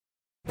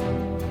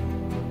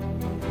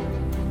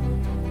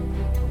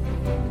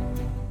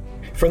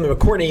From the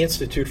McCourtney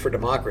Institute for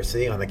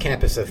Democracy on the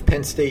campus of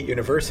Penn State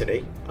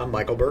University, I'm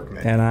Michael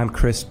Berkman. And I'm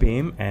Chris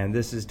Beam, and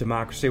this is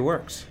Democracy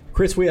Works.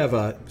 Chris, we have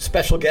a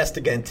special guest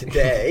again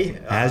today.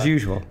 As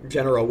usual.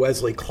 General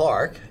Wesley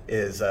Clark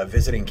is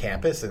visiting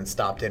campus and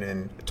stopped in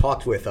and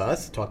talked with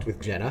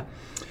Jenna.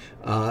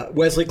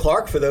 Wesley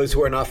Clark, for those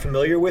who are not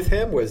familiar with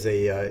him, was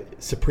a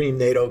Supreme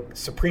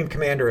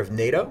Commander of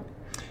NATO,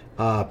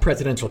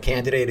 presidential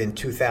candidate in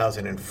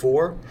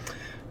 2004.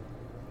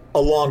 A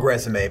long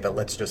resume, but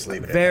let's just leave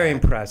it at that. Very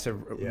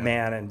impressive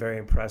man and very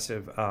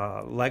impressive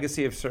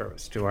legacy of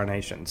service to our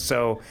nation.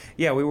 So,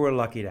 yeah, we were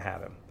lucky to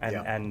have him.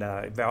 And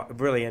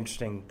really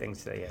interesting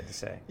things that he had to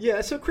say.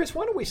 Yeah, so Chris,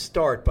 why don't we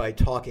start by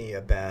talking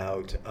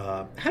about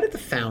how did the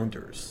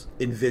founders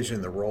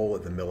envision the role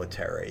of the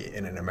military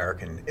in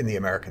the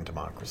American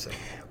democracy?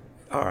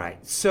 All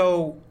right.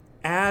 So,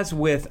 as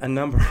with a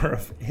number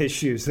of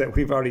issues that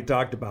we've already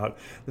talked about,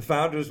 the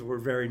founders were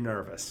very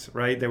nervous,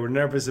 right? They were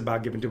nervous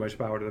about giving too much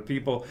power to the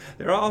people.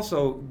 They're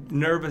also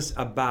nervous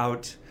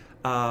about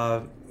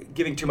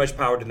giving too much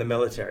power to the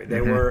military.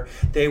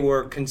 They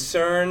were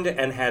concerned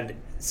and had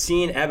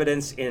seen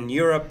evidence in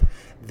Europe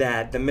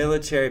that the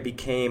military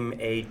became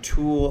a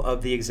tool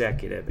of the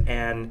executive.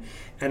 And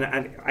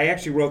I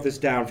actually wrote this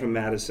down from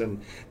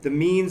Madison. The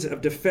means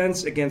of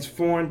defense against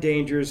foreign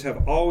dangers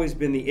have always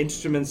been the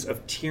instruments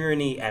of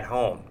tyranny at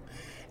home.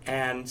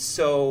 And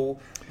so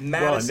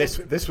Madison...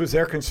 Well, this was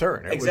their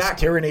concern. It was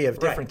tyranny of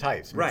different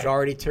types.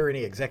 Majority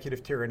tyranny,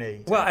 executive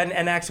tyranny. Well,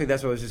 and actually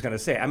that's what I was just going to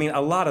say. I mean,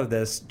 a lot of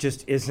this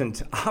just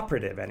isn't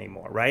operative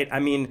anymore, right? I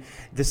mean,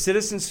 the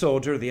citizen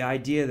soldier, the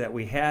idea that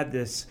we had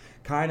this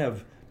kind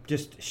of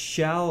just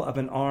shell of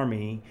an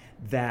army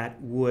that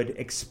would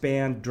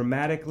expand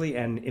dramatically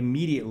and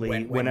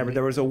immediately whenever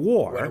there was a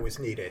war. When it was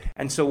needed.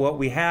 And so what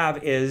we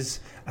have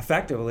is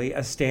effectively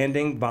a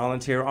standing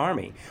volunteer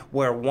army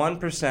where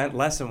 1%,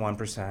 less than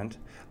 1%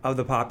 of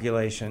the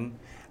population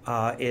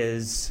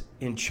is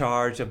in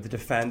charge of the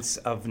defense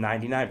of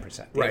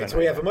 99%. Right, so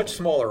we have a much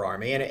smaller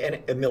army and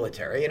a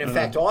military. And in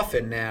fact,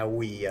 often now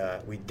we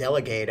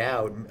delegate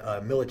out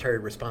military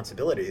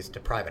responsibilities to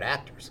private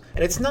actors.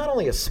 And it's not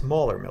only a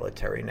smaller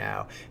military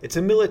now, it's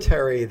a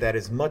military that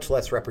is much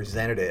less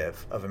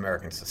representative of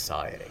American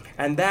society.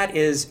 And that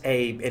is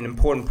an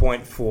important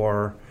point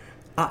for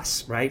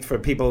us, right, for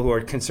people who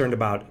are concerned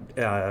about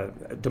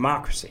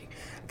democracy.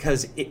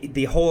 Because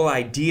the whole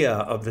idea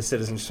of the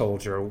citizen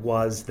soldier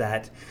was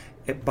that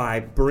by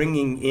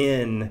bringing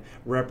in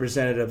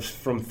representatives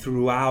from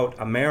throughout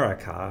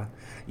America,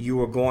 you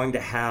were going to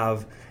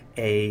have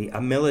a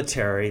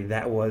military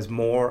that was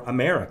more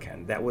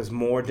American, that was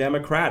more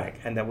democratic,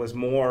 and that was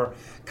more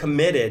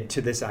committed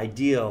to this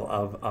ideal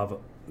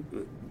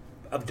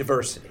of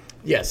diversity.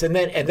 Yes, and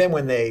then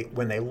when they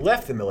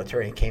left the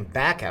military and came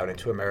back out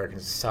into American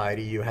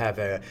society, you have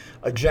a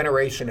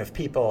generation of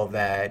people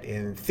that,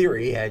 in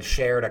theory, had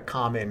shared a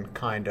common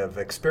kind of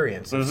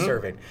experience of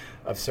serving.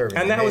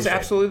 And that was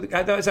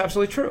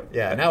absolutely true.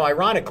 Yeah. Now,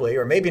 ironically,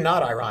 or maybe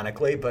not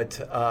ironically, but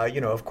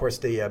of course,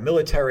 the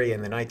military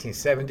in the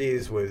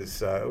 1970s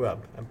was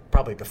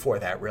probably before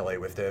that, really,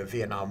 with the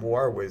Vietnam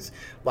War, was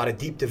a lot of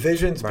deep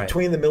divisions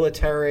between the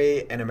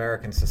military and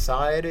American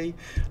society.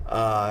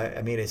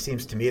 I mean, it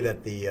seems to me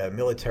that the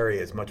military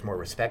is much more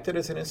respected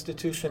as an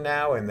institution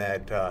now, and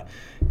that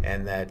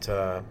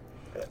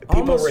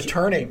people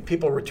returning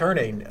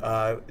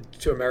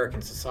to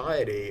American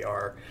society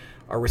are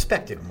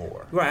respected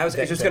more. Right, I was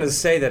just going to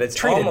say that it's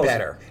treated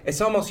better.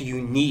 It's almost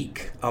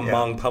unique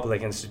among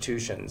public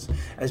institutions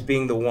as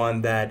being the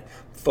one that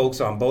folks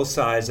on both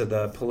sides of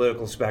the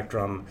political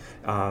spectrum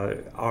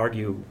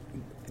argue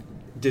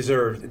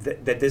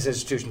that this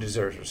institution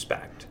deserves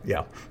respect.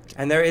 Yeah,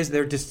 and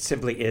there just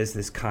simply is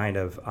this kind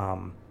of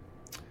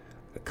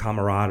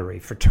camaraderie,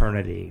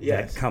 fraternity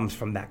that comes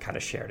from that kind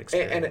of shared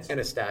experience, and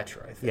a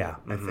stature. I think. Yeah,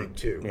 I think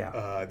too.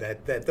 Yeah,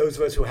 that those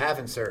of us who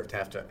haven't served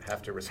have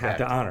to respect,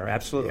 have to honor.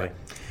 Absolutely.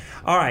 Yeah.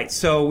 All right,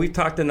 so we've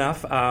talked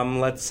enough.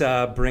 Let's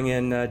bring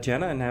in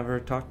Jenna and have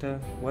her talk to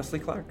Wesley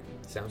Clark.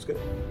 Sounds good.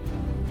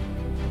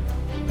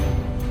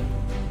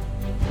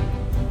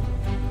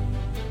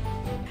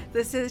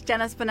 This is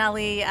Jenna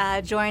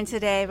Spinelli, joined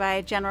today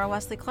by General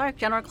Wesley Clark.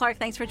 General Clark,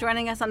 thanks for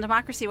joining us on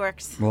Democracy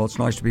Works. Well, it's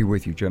nice to be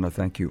with you, Jenna.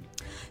 Thank you.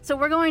 So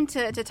we're going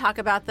to talk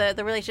about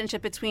the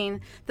relationship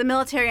between the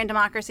military and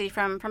democracy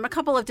from a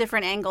couple of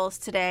different angles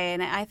today.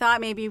 And I thought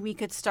maybe we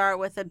could start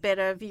with a bit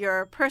of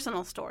your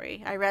personal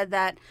story. I read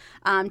that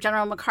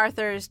General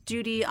MacArthur's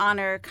Duty,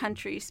 Honor,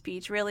 Country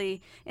speech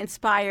really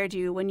inspired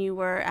you when you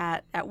were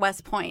at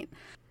West Point.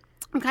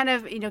 I'm kind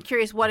of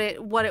curious what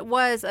it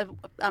was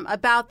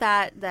about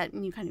that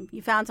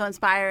you found so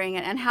inspiring,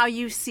 and how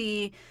you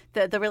see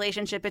the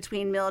relationship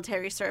between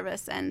military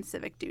service and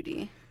civic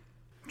duty.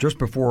 Just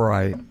before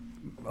I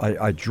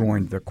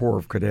joined the Corps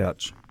of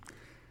Cadets,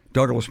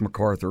 Douglas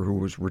MacArthur, who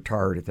was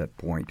retired at that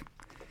point,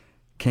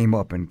 came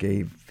up and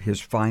gave his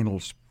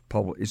final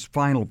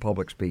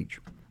public speech.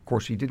 Of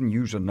course, he didn't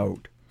use a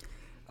note.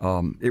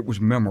 It was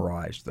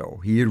memorized,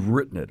 though. He had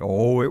written it.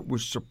 Oh, it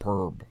was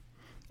superb.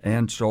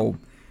 And so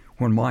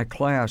when my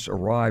class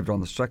arrived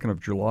on the 2nd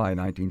of July,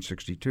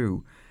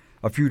 1962,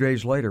 a few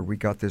days later we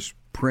got this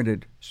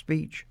printed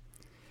speech.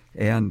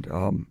 And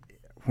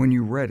when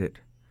you read it,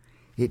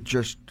 it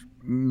just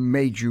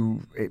made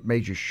you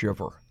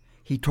shiver.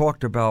 He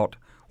talked about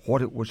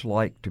what it was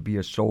like to be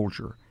a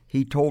soldier.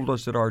 He told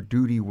us that our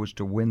duty was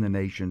to win the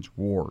nation's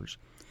wars.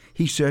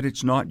 He said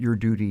it's not your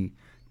duty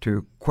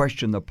to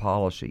question the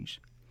policies.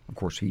 Of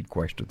course, he'd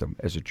questioned them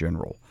as a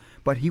general.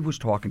 But he was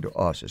talking to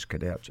us as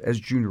cadets, as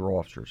junior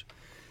officers.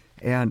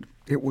 And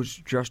it was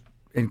just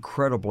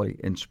incredibly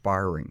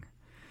inspiring.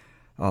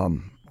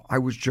 I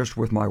was just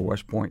with my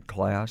West Point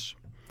class.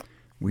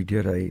 We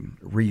did a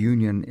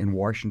reunion in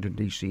Washington,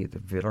 D.C. at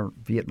the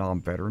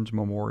Vietnam Veterans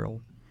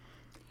Memorial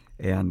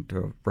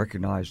and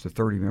recognized the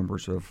 30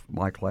 members of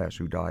my class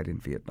who died in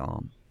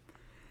Vietnam.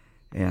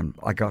 And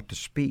I got to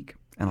speak,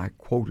 and I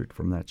quoted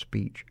from that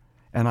speech.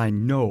 And I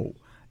know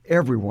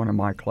everyone in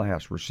my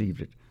class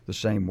received it the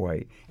same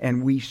way.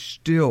 And we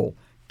still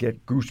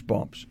get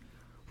goosebumps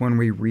when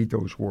we read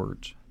those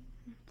words.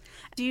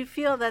 Do you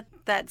feel that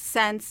that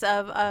sense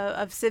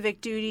of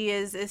civic duty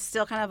is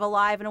still kind of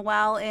alive and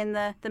well in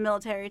the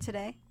military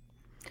today?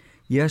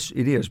 Yes,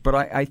 it is. But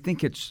I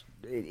think it's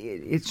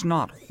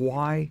not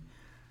why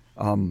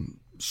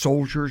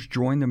soldiers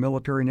join the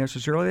military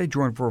necessarily. They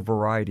join for a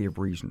variety of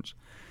reasons.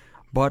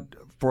 But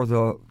for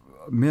the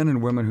men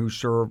and women who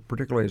serve,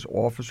 particularly as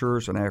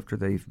officers and after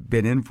they've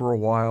been in for a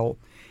while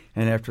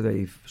and after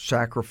they've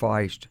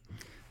sacrificed,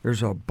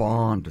 there's a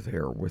bond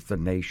there with the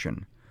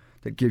nation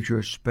that gives you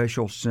a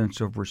special sense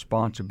of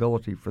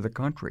responsibility for the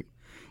country.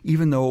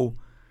 Even though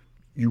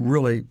you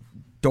really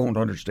don't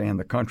understand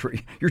the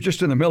country. You're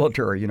just in the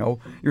military, you know.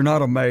 You're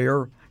not a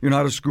mayor. You're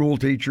not a school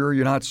teacher.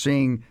 You're not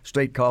seeing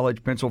State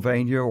College,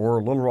 Pennsylvania,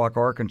 or Little Rock,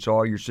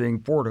 Arkansas. You're seeing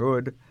Fort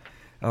Hood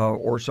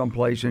or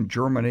someplace in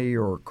Germany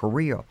or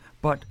Korea.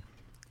 But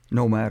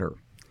no matter,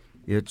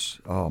 it's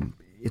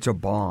a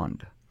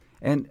bond.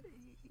 And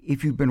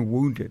if you've been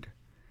wounded,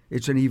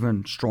 it's an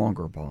even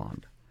stronger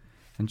bond.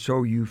 And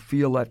so you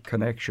feel that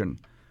connection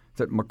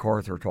that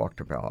MacArthur talked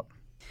about.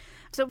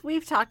 So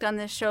we've talked on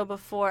this show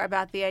before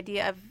about the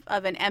idea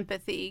of an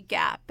empathy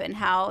gap and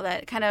how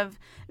that kind of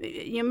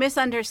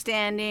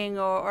misunderstanding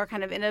or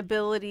kind of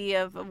inability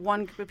of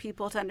one group of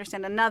people to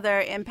understand another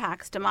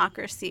impacts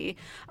democracy.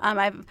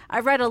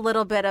 I've read a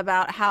little bit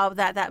about how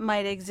that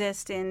might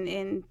exist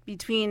in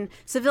between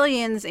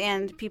civilians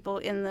and people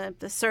in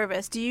the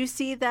service. Do you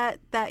see that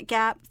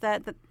gap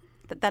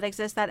that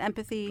exists, that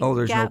empathy gap? Oh,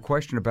 there's no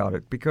question about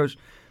it, because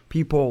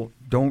people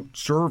don't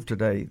serve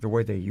today the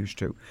way they used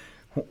to.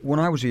 When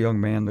I was a young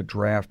man, the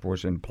draft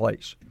was in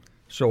place.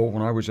 So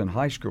when I was in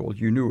high school,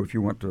 you knew if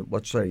you went to,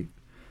 let's say,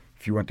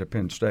 if you went to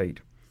Penn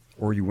State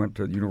or you went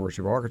to the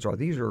University of Arkansas,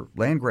 these are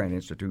land-grant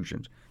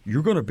institutions.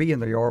 You're going to be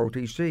in the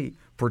ROTC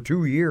for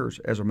 2 years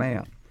as a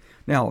man.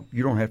 Now,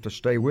 you don't have to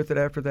stay with it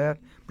after that,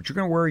 but you're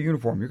going to wear a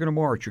uniform. You're going to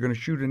march. You're going to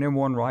shoot an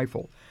M1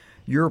 rifle.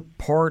 You're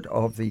part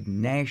of the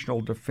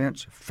national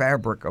defense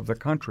fabric of the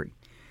country.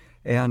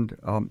 And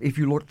if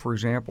you look, for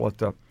example, at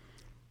the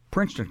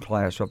Princeton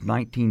class of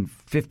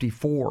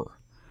 1954,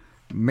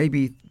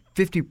 maybe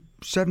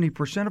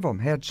 70% of them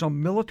had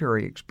some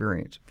military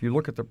experience. If you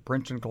look at the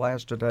Princeton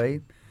class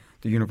today,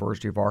 the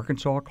University of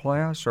Arkansas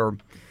class, or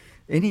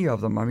any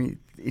of them, I mean,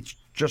 it's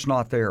just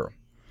not there.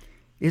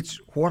 It's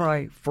what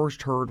I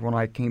first heard when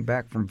I came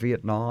back from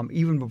Vietnam,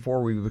 even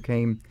before we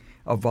became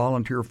a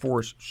volunteer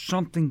force.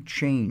 Something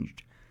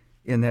changed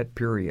in that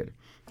period.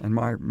 And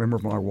I remember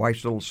my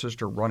wife's little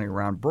sister running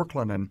around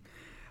Brooklyn, and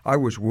I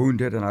was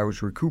wounded, and I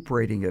was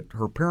recuperating at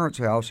her parents'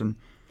 house, and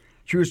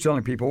she was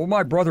telling people, well,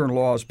 my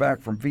brother-in-law is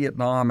back from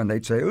Vietnam, and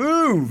they'd say,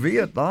 ooh,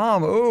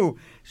 Vietnam, ooh.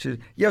 She said,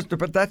 yes,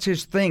 but that's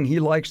his thing.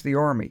 He likes the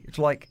Army. It's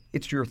like,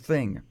 it's your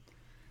thing.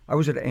 I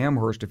was at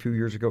Amherst a few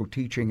years ago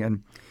teaching,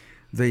 and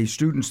the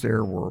students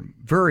there were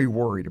very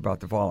worried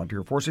about the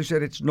volunteer force. They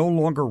said, it's no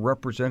longer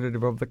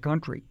representative of the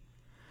country.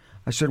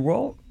 I said,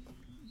 well,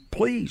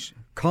 please,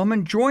 come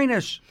and join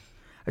us.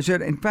 I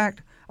said, in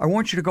fact, I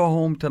want you to go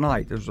home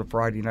tonight. This was a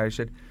Friday night. I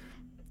said,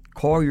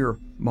 call your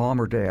mom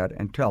or dad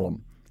and tell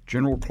them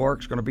General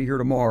Clark's going to be here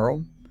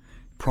tomorrow,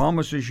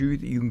 promises you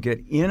that you can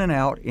get in and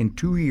out in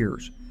 2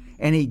 years,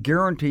 and he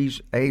guarantees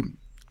a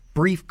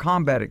brief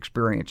combat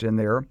experience in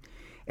there,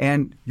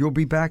 and you'll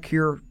be back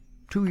here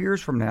 2 years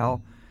from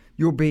now.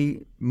 You'll be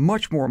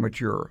much more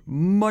mature,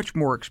 much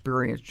more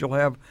experienced. You'll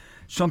have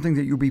something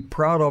that you'll be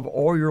proud of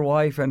all your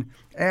life, and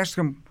ask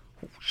them,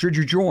 should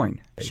you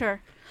join?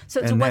 Sure.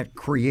 And that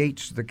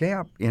creates the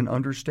gap in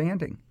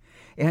understanding.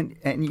 And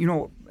you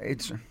know,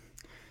 it's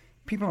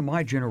people in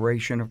my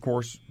generation, of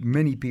course,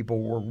 many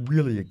people were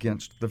really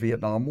against the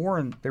Vietnam War,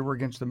 and they were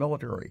against the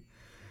military.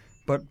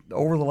 But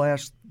over the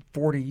last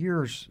 40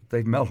 years,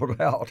 they've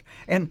mellowed out.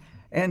 And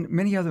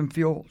many of them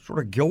feel sort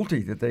of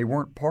guilty that they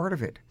weren't part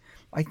of it.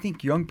 I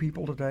think young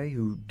people today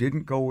who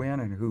didn't go in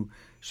and who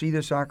see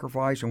the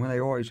sacrifice, and when they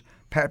always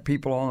pat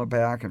people on the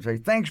back and say,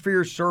 thanks for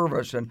your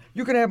service, and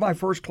you can have my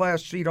first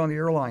class seat on the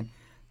airline,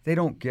 they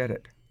don't get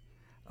it.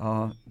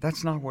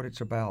 That's not what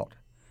it's about.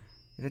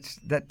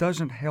 That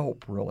doesn't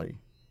help, really.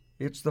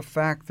 It's the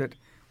fact that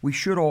we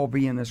should all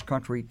be in this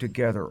country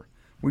together.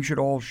 We should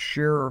all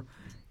share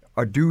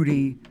a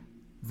duty,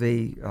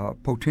 the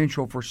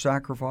potential for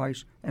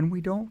sacrifice, and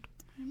we don't.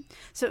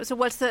 So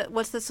what's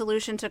the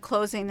solution to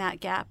closing that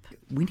gap?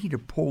 We need to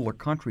pull the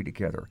country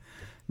together.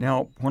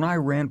 Now, when I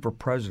ran for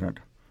president,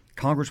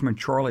 Congressman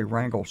Charlie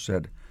Rangel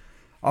said,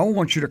 "I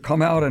want you to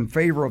come out in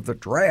favor of the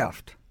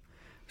draft."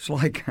 It's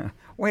like,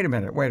 wait a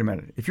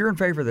minute. If you're in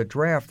favor of the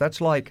draft,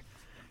 that's like,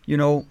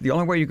 the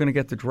only way you're going to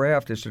get the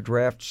draft is to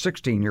draft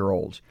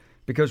 16-year-olds.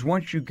 Because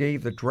once you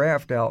gave the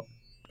draft out,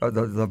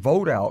 the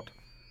vote out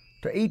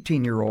to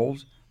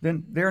 18-year-olds,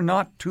 then they're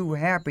not too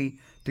happy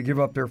to give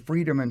up their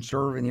freedom and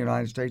serve in the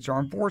United States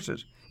Armed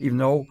Forces, even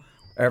though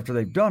after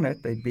they've done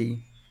it, they'd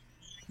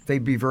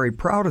be very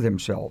proud of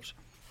themselves.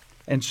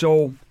 And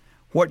so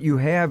what you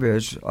have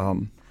is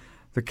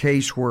the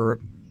case where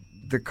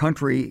the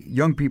country,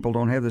 young people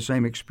don't have the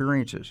same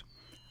experiences.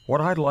 What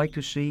I'd like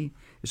to see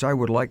is I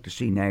would like to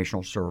see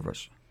national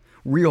service,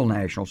 real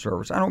national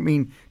service. I don't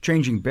mean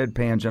changing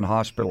bedpans in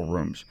hospital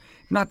rooms.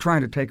 I'm not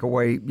trying to take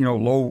away,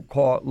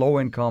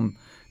 low-income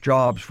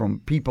jobs from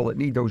people that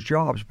need those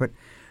jobs, but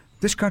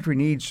this country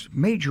needs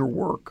major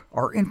work,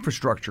 our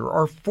infrastructure,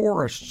 our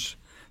forests.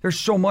 There's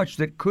so much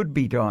that could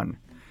be done.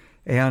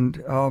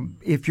 And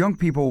if young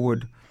people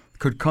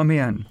could come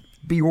in,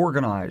 be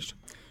organized,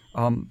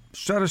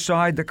 set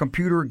aside the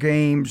computer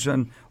games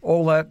and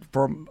all that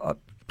for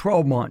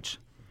 12 months,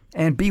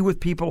 and be with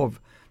people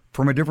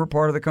from a different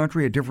part of the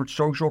country, a different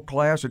social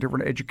class, a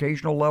different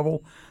educational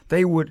level,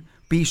 they would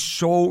be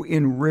so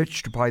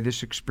enriched by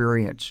this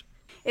experience.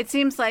 It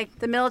seems like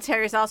the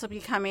military is also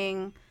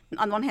becoming,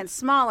 on one hand,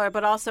 smaller,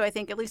 but also I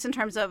think, at least in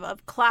terms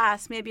of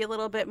class, maybe a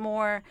little bit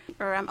more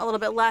or a little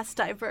bit less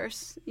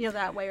diverse,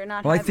 that way, or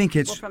not having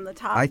people from the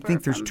top. I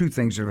think there's two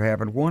things that have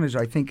happened. One is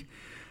I think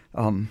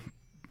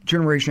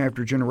generation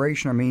after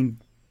generation,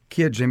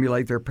 kids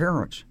emulate their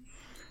parents.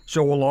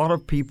 So a lot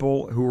of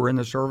people who are in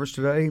the service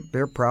today,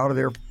 they're proud of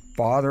their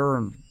father,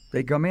 and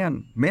they come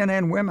in, men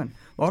and women.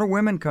 A lot of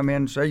women come in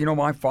and say,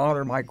 my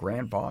father, my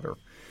grandfather.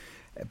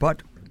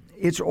 But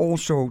it's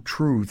also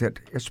true that,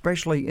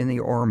 especially in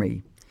the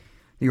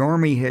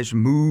Army has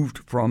moved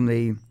from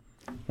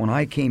when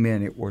I came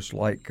in, it was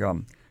like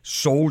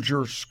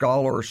soldier,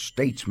 scholar,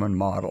 statesman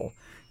model.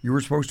 You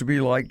were supposed to be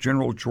like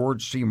General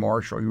George C.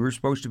 Marshall. You were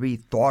supposed to be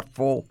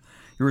thoughtful.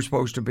 You were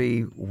supposed to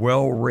be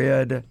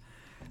well-read.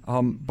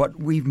 But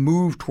we've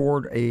moved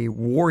toward a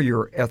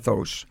warrior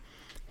ethos,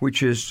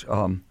 which is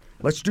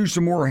let's do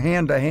some more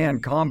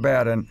hand-to-hand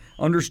combat and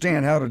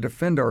understand how to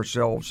defend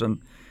ourselves.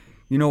 And,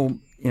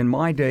 in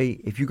my day,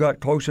 if you got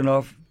close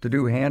enough to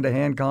do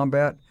hand-to-hand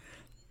combat,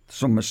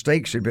 some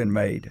mistakes had been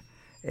made.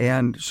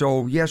 And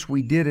so, yes,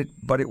 we did it,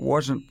 but it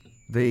wasn't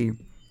the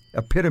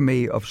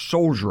epitome of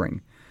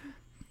soldiering.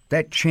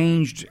 That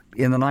changed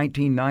in the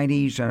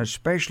 1990s, and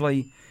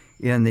especially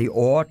in the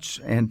aughts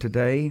and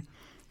today.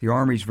 The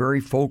Army's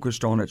very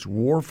focused on its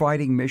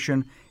warfighting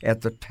mission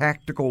at the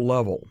tactical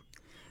level.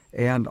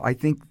 And I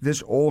think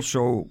this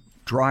also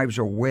drives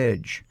a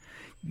wedge.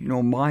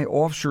 My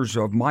officers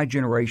of my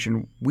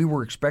generation, we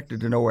were expected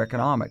to know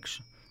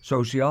economics,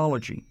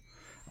 sociology,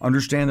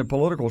 understand the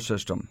political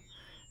system.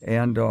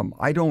 And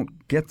I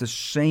don't get the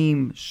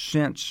same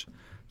sense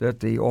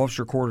that the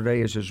officer corps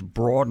today is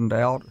broadened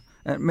out.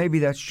 And maybe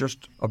that's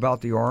just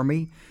about the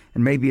Army,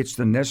 and maybe it's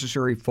the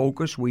necessary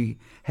focus we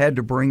had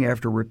to bring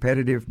after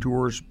repetitive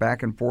tours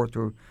back and forth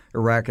to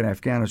Iraq and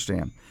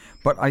Afghanistan.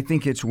 But I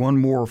think it's one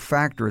more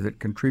factor that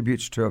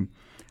contributes to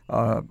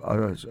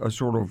a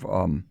sort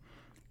of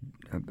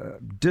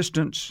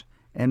distance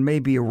and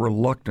maybe a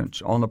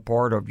reluctance on the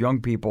part of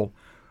young people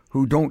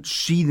who don't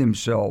see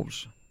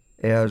themselves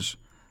as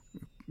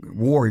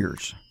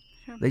warriors.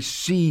 Sure. They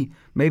see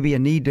maybe a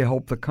need to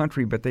help the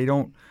country, but they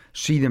don't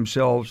see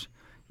themselves,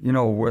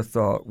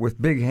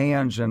 with big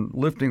hands and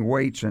lifting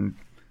weights and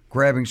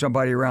grabbing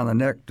somebody around the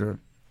neck to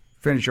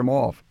finish them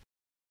off.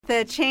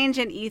 The change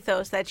in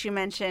ethos that you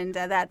mentioned,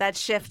 that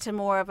shift to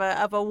more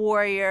of a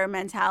warrior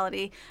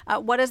mentality,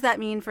 what does that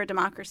mean for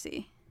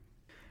democracy?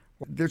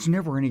 There's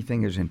never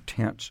anything as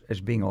intense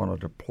as being on a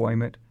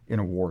deployment in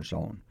a war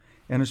zone,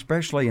 and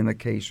especially in the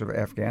case of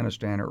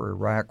Afghanistan or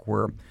Iraq,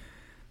 where,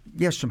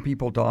 yes, some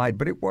people died,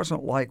 but it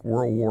wasn't like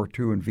World War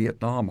II and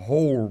Vietnam.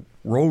 Whole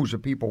rows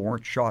of people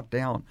weren't shot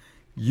down.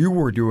 You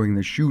were doing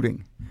the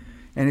shooting.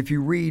 And if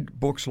you read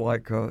books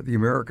like The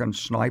American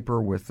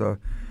Sniper with the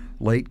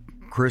late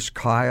Chris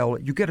Kyle,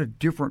 you get a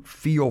different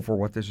feel for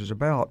what this is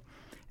about.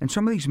 And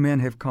some of these men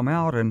have come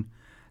out and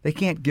they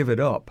can't give it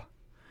up.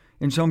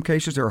 In some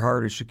cases, they're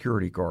hired as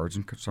security guards.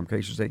 In some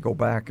cases, they go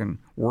back and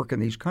work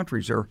in these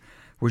countries. There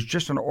was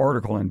just an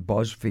article in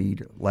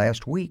BuzzFeed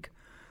last week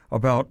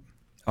about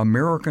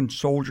American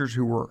soldiers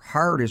who were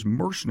hired as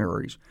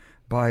mercenaries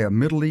by a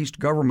Middle East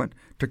government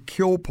to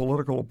kill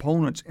political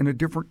opponents in a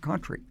different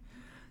country.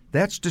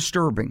 That's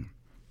disturbing.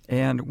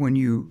 And when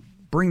you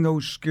bring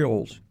those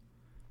skills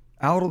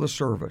out of the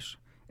service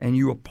and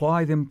you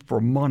apply them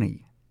for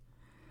money,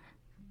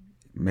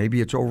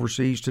 maybe it's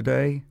overseas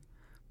today,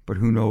 but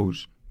who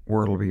knows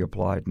where it'll be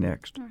applied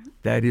next.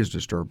 That is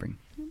disturbing.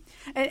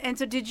 And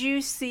so, did you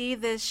see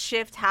this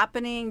shift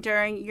happening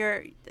during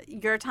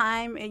your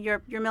time in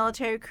your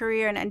military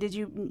career? And did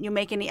you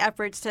make any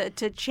efforts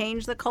to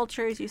change the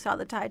culture as you saw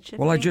the tide shifting?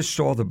 Well, I just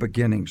saw the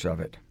beginnings of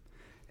it,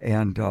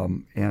 and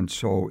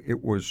so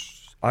it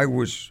was. I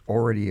was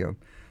already a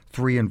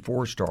 3- and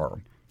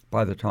 4-star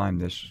by the time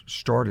this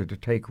started to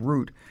take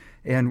root,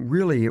 and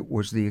really it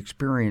was the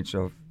experience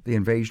of the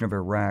invasion of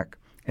Iraq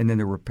and then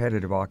the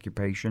repetitive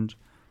occupations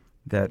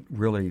that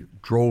really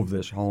drove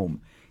this home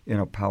in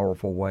a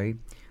powerful way.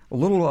 A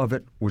little of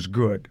it was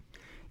good.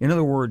 In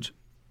other words,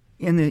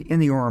 in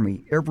the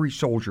Army, every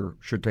soldier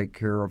should take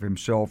care of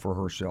himself or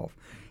herself.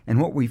 And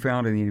what we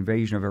found in the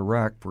invasion of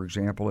Iraq, for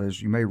example,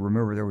 is you may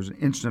remember there was an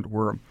incident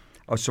where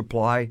a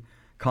supply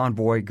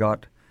convoy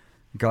got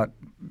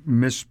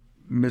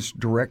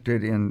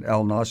misdirected in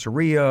Al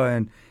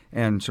Nasiriyah,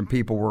 and some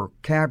people were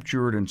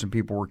captured and some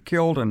people were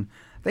killed, and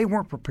they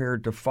weren't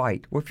prepared to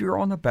fight. Well, if you're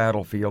on the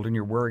battlefield and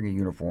you're wearing a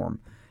uniform,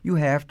 you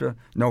have to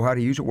know how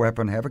to use a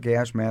weapon, have a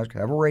gas mask,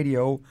 have a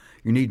radio.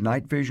 You need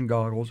night vision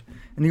goggles.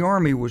 And the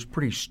Army was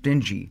pretty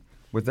stingy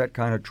with that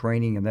kind of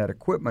training and that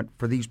equipment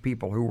for these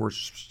people who were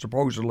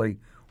supposedly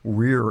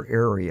rear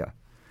area.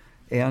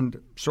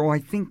 And so I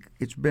think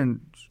it's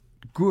been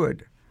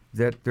good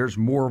that there's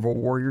more of a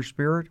warrior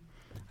spirit.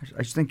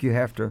 I just think you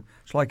have to,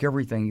 it's like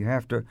everything, you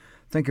have to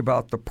think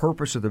about the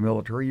purpose of the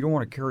military. You don't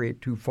want to carry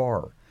it too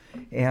far.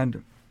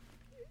 And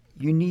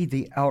you need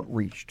the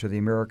outreach to the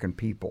American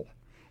people.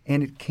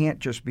 And it can't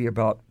just be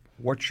about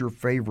what's your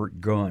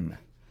favorite gun.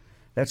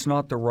 That's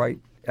not the right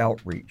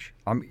outreach.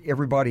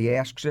 Everybody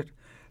asks it.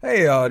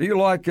 Hey, do you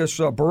like this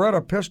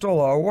Beretta pistol?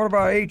 What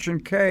about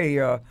H&K?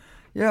 What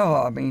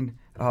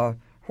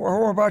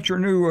about your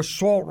new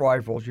assault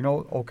rifles?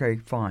 Okay,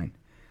 fine.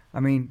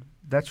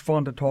 That's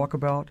fun to talk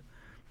about,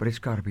 but it's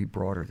got to be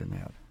broader than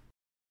that.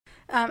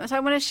 So I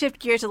want to shift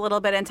gears a little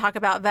bit and talk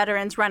about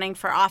veterans running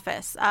for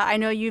office. I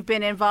know you've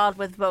been involved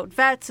with Vote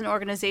Vets, an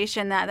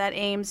organization that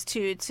aims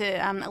to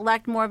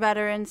elect more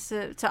veterans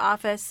to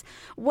office.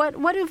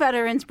 What do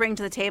veterans bring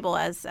to the table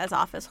as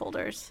office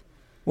holders?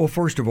 Well,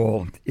 first of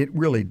all, it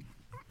really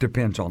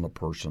depends on the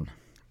person.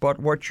 But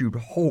what you'd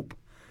hope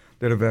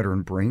that a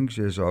veteran brings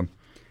is a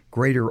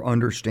greater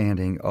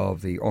understanding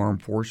of the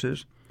armed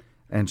forces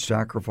and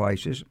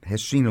sacrifices,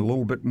 has seen a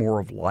little bit more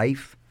of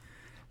life,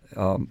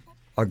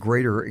 a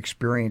greater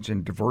experience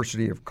in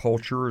diversity of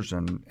cultures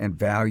and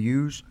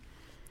values.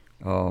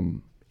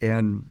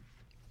 And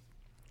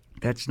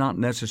that's not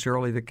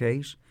necessarily the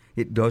case.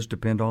 It does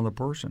depend on the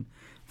person.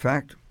 In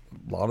fact,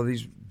 a lot of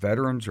these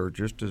veterans are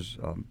just as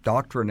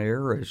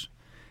doctrinaire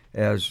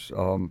as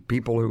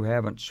people who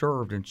haven't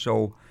served. And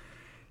so,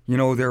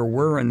 they're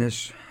wearing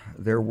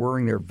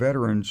their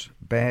veterans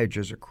badge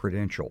as a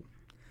credential.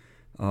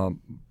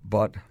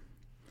 But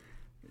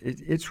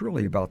it's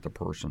really about the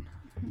person.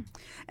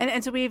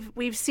 And so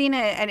we've seen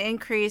an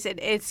increase,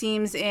 it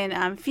seems,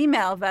 in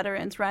female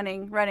veterans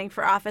running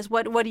for office.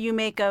 What do you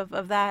make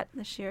of that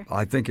this year?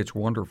 I think it's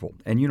wonderful.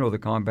 And the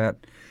combat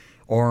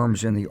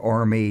arms in the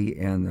Army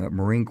and the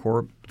Marine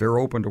Corps, they're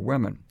open to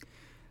women.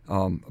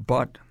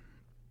 But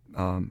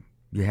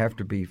you have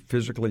to be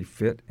physically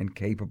fit and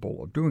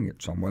capable of doing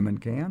it. Some women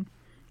can,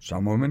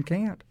 some women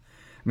can't.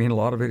 A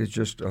lot of it is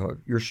just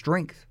your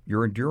strength,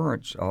 your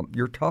endurance,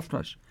 your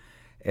toughness.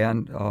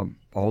 And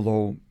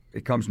although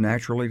it comes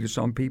naturally to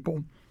some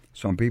people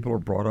are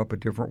brought up a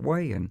different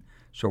way. And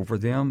so for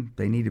them,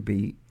 they need to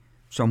be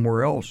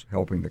somewhere else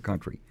helping the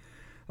country.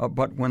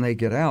 But when they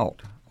get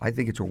out, I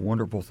think it's a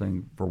wonderful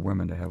thing for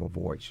women to have a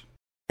voice.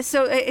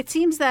 So it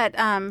seems that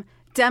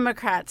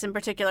Democrats in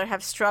particular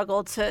have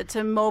struggled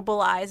to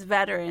mobilize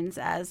veterans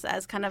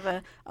as kind of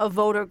a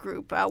voter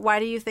group. Why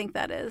do you think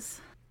that is?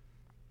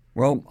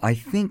 Well, I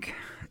think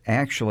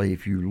actually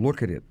if you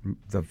look at it,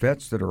 the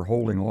vets that are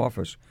holding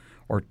office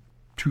are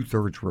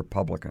 2/3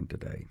 Republican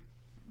today.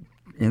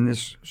 In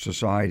this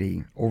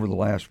society, over the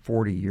last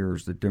 40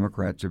 years, the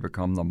Democrats have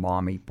become the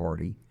mommy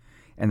party,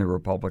 and the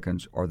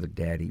Republicans are the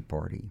daddy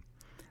party.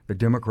 The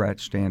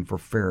Democrats stand for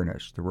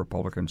fairness. The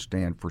Republicans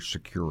stand for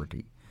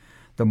security.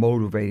 The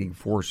motivating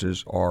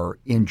forces are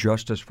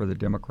injustice for the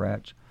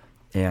Democrats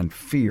and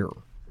fear.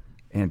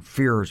 And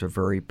fear is a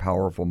very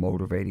powerful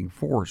motivating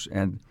force.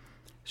 And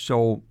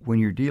so when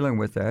you're dealing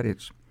with that,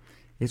 it's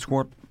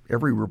what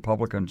every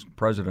Republican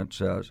president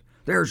says.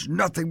 There's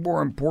nothing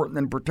more important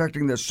than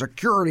protecting the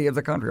security of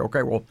the country.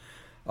 Okay, well,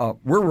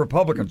 we're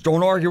Republicans.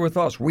 Don't argue with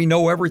us. We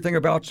know everything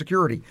about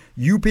security.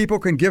 You people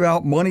can give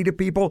out money to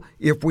people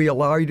if we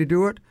allow you to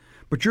do it,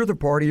 but you're the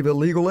party of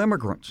illegal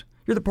immigrants.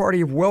 You're the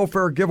party of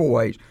welfare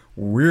giveaways.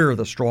 We're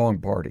the strong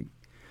party.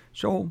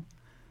 So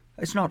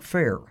it's not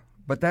fair,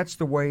 but that's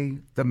the way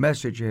the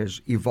message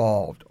has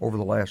evolved over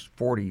the last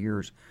 40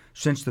 years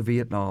since the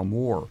Vietnam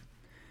War.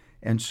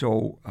 And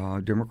so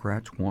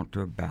Democrats want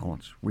to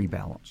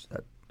rebalance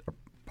that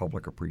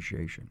public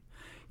appreciation.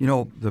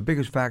 The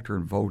biggest factor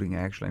in voting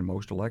actually in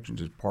most elections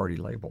is party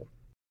label.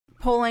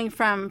 polling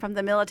from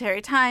the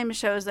Military Times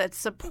shows that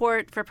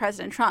support for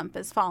President Trump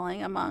is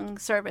falling among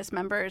service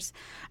members.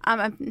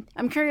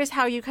 I'm curious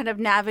how you kind of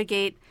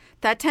navigate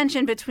that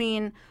tension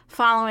between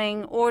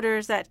following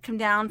orders that come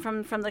down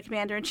from the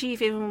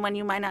commander-in-chief, even when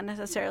you might not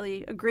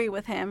necessarily agree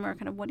with him or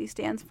kind of what he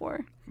stands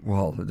for.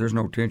 Well, there's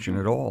no tension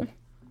at all.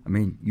 I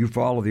mean, you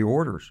follow the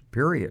orders,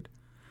 period.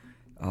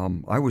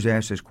 I was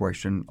asked this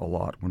question a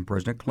lot when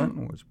President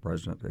Clinton was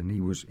president, and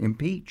he was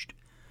impeached.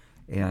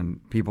 And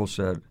people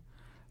said,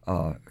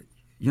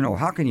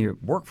 how can you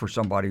work for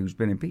somebody who's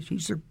been impeached?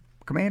 He's the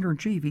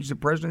commander-in-chief. He's the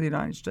president of the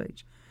United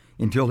States.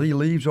 Until he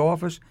leaves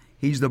office,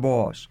 he's the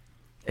boss.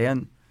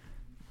 And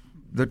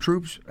the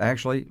troops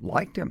actually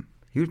liked him.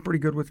 He was pretty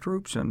good with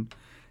troops, and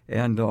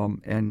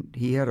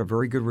he had a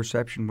very good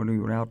reception when we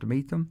went out to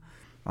meet them.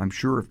 I'm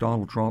sure if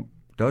Donald Trump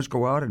does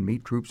go out and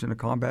meet troops in a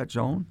combat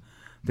zone,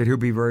 that he'll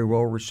be very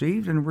well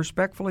received, and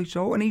respectfully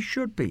so, and he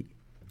should be.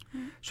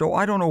 So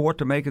I don't know what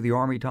to make of the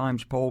Army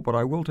Times poll, but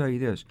I will tell you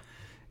this,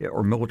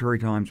 or Military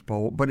Times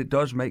poll, but it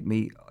does make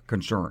me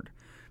concerned,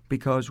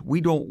 because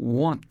we don't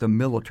want the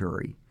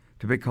military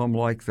to become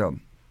like the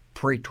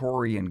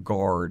Praetorian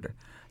Guard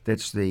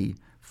that's the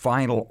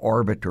final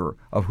arbiter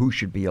of who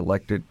should be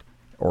elected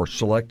or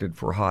selected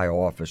for high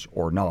office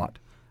or not.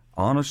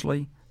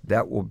 Honestly,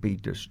 that will be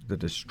the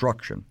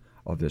destruction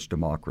of this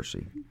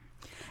democracy.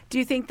 Do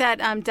you think that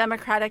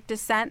democratic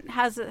dissent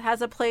has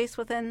a place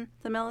within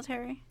the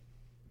military?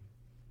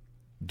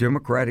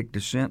 Democratic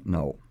dissent,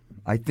 no.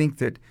 I think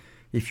that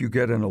if you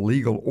get an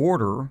illegal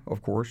order,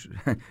 of course,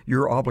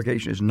 your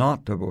obligation is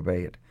not to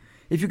obey it.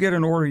 If you get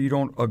an order you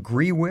don't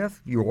agree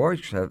with, you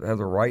always have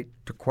the right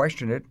to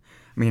question it.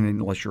 I mean,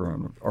 unless you're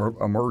in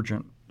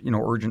an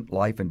urgent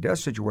life and death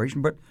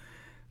situation. But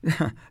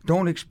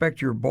don't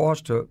expect your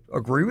boss to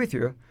agree with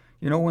you.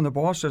 When the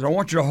boss says, I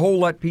want you to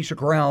hold that piece of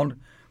ground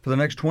for the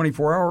next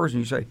 24 hours,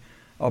 and you say,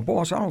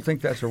 boss, I don't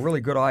think that's a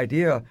really good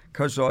idea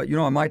because,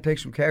 I might take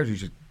some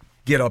casualties.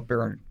 Get up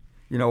there and,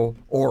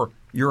 or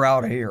you're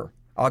out of here.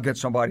 I'll get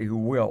somebody who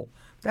will.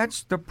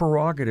 That's the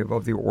prerogative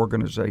of the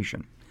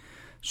organization.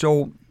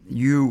 So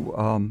you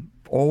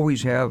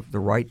always have the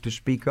right to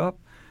speak up,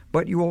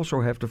 but you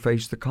also have to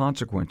face the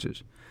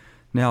consequences.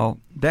 Now,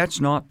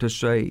 that's not to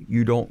say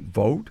you don't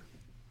vote.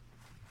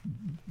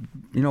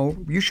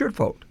 You should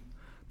vote.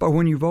 But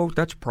when you vote,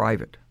 that's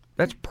private.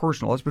 That's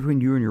personal. That's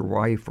between you and your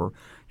wife or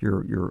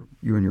you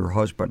and your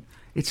husband.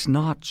 It's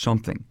not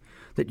something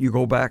that you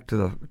go back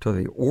to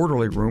the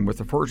orderly room with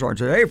the first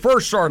sergeant and say, hey,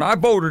 first sergeant, I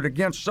voted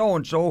against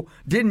so-and-so.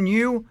 Didn't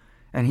you?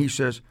 And he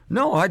says,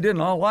 no, I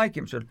didn't. I like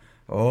him. Said,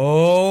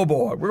 oh,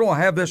 boy, we're going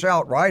to have this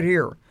out right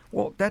here.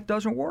 Well, that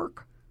doesn't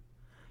work.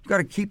 You've got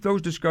to keep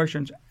those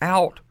discussions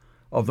out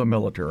of the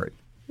military.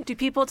 Do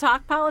people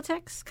talk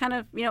politics kind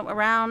of,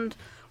 around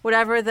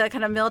whatever the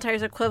kind of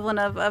military's equivalent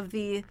of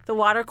the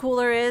water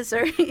cooler is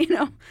or,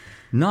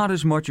 Not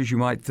as much as you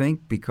might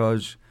think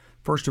because,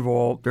 first of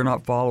all, they're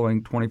not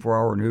following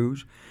 24-hour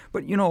news.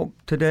 But,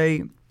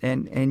 today,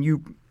 and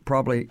you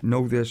probably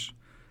know this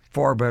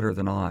far better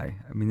than I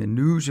mean, the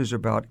news is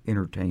about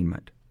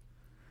entertainment.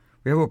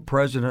 We have a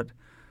president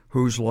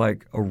who's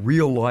like a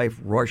real-life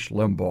Rush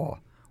Limbaugh.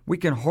 We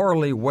can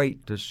hardly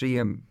wait to see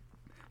him,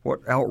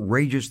 what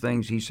outrageous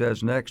things he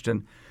says next.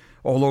 And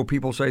although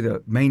people say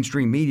the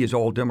mainstream media is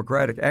all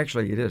Democratic,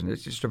 actually it isn't.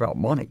 It's just about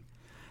money.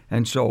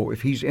 And so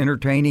if he's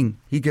entertaining,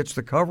 he gets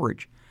the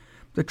coverage.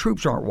 The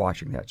troops aren't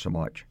watching that so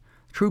much.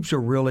 Troops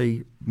are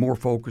really more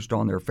focused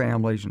on their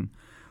families and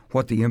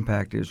what the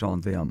impact is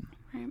on them.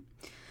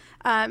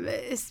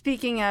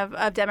 Speaking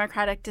of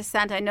democratic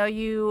dissent, I know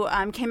you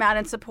came out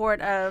in support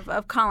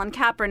of Colin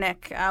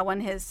Kaepernick when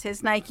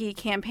his Nike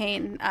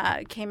campaign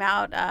came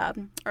out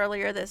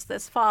earlier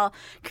this fall.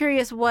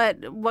 Curious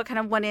what kind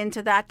of went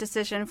into that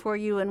decision for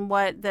you and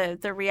what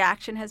the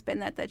reaction has been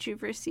that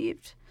you've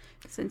received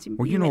since you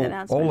made that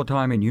announcement. All the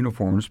time in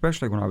uniform,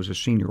 especially when I was a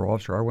senior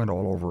officer, I went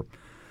all over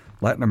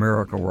Latin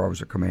America where I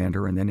was a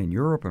commander, and then in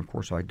Europe, and of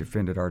course, I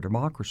defended our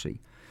democracy.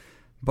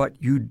 But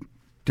you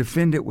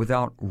defend it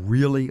without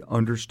really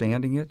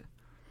understanding it.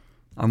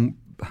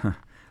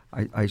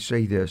 I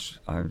say this,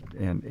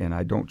 and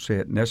I don't say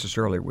it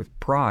necessarily with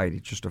pride,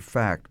 it's just a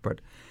fact, but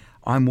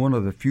I'm one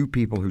of the few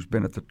people who's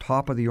been at the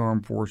top of the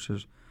armed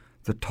forces,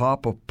 the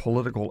top of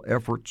political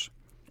efforts,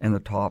 and the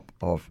top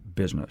of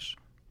business.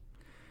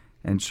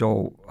 And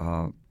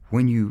so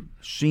when you've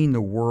seen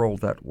the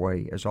world that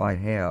way, as I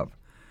have,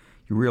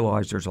 you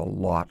realize there's a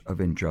lot of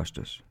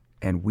injustice,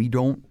 and we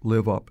don't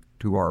live up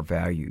to our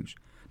values.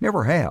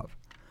 Never have.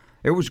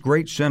 It was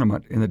great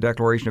sentiment in the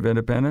Declaration of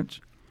Independence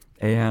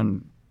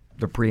and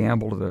the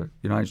preamble to the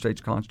United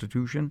States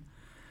Constitution.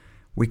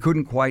 We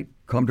couldn't quite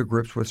come to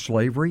grips with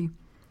slavery.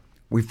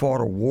 We fought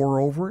a war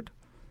over it.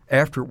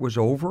 After it was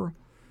over,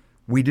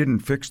 we didn't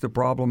fix the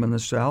problem in the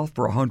South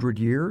for 100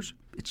 years.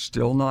 It's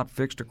still not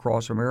fixed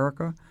across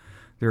America.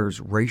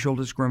 There's racial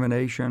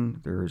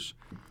discrimination. There's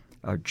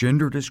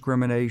gender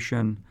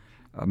discrimination,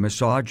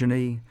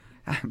 misogyny.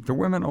 The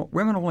women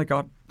only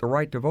got the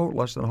right to vote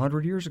less than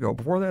 100 years ago.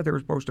 Before that, they were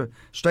supposed to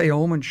stay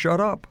home and shut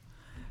up.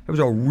 It was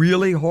a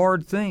really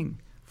hard thing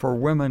for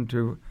women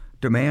to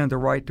demand the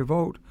right to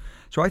vote.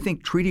 So I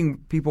think treating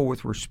people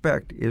with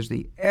respect is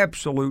the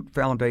absolute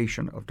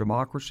foundation of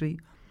democracy.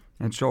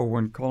 And so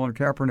when Colin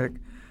Kaepernick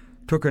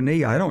took a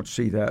knee, I don't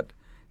see that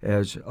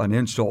as an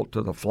insult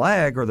to the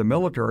flag or the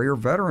military or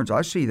veterans.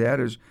 I see that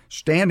as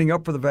standing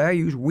up for the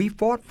values we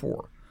fought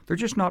for. They're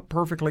just not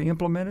perfectly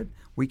implemented.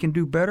 We can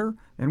do better,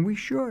 and we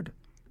should.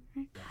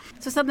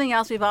 So something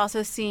else we've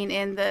also seen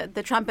in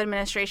the Trump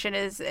administration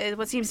is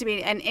what seems to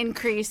be an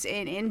increase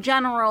in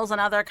generals and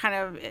other kind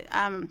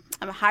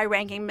of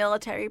high-ranking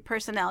military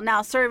personnel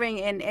now serving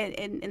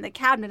in the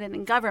cabinet and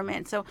in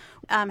government. So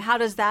how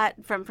does that,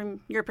 from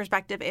your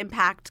perspective,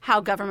 impact how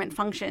government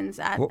functions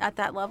at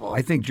that level?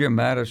 I think Jim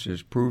Mattis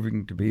is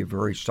proving to be a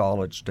very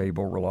solid,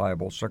 stable,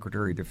 reliable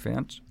Secretary of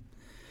Defense.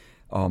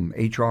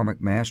 H.R.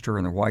 McMaster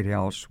in the White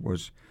House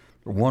was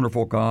a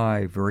wonderful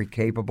guy, very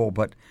capable,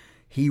 but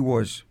he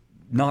was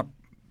not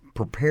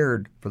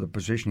prepared for the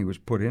position he was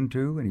put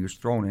into, and he was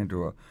thrown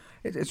into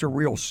it's a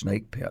real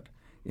snake pit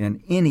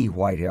in any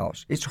White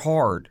House. It's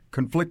hard,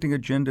 conflicting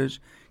agendas,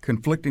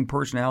 conflicting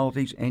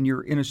personalities, and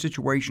you're in a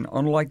situation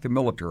unlike the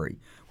military.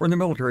 Where in the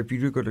military, if you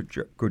do a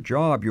good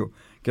job, you'll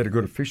get a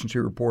good efficiency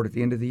report at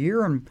the end of the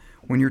year, and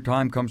when your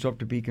time comes up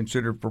to be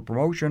considered for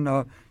promotion,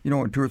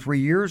 in 2 or 3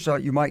 years,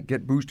 you might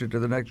get boosted to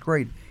the next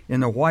grade. In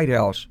the White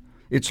House,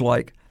 it's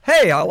like,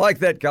 hey, I like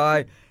that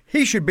guy.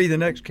 He should be the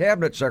next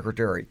cabinet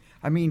secretary.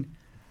 I mean,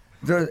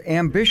 the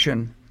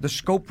ambition, the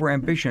scope for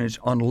ambition is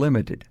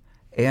unlimited.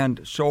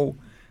 And so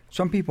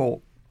some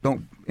people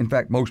don't, in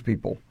fact, most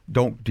people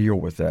don't deal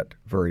with that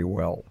very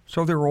well.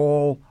 So they're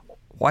all,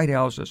 White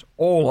Houses,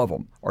 all of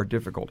them are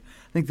difficult.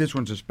 I think this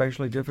one's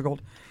especially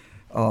difficult.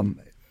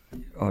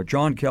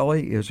 John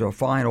Kelly is a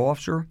fine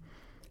officer.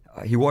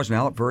 He wasn't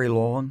out very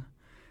long.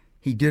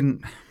 He's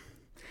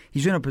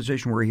in a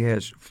position where he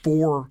has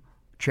 4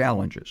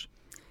 challenges.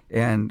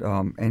 And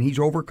he's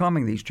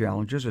overcoming these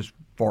challenges as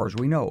far as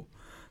we know.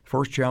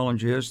 First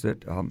challenge is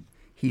that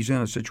he's in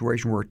a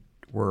situation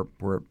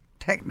where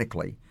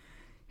technically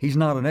he's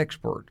not an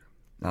expert.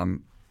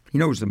 He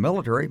knows the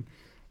military.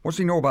 What's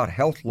he know about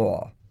health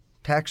law,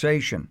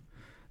 taxation,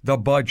 the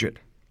budget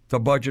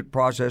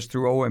process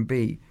through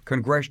OMB,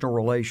 congressional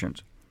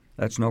relations?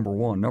 That's number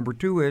one. Number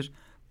 2 is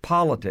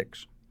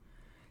politics.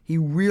 He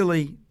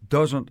really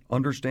doesn't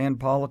understand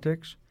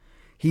politics.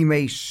 He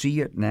may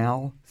see it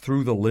now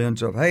through the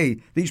lens of, hey,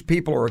 these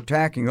people are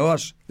attacking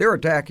us. They're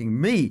attacking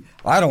me.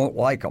 I don't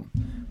like them.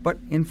 But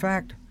in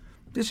fact,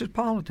 this is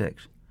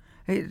politics.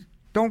 Hey,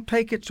 don't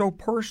take it so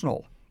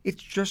personal.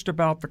 It's just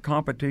about the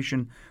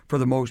competition for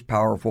the most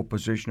powerful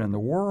position in the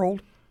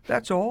world.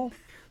 That's all.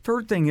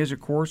 Third thing is,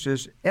 of course,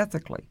 is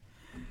ethically.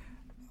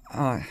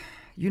 We're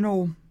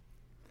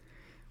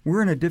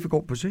in a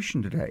difficult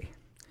position today.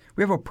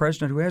 We have a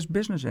president who has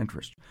business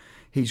interests.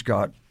 He's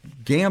got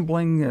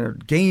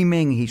gambling,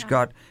 gaming. He's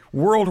got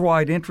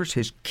worldwide interests.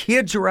 His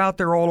kids are out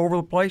there all over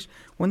the place.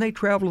 When they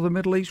travel to the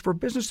Middle East for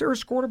business, they're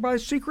escorted by the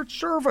Secret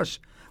Service.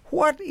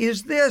 What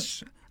is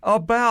this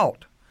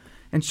about?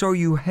 And so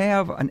you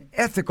have an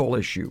ethical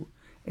issue.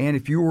 And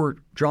if you were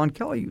John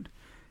Kelly,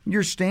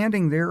 you're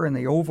standing there in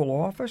the Oval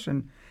Office,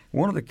 and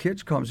one of the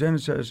kids comes in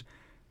and says,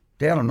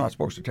 Dad, I'm not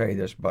supposed to tell you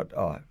this, but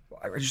I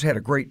just had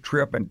a great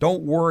trip, and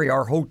don't worry,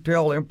 our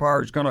hotel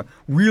empire is going to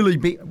really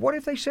be. What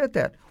if they said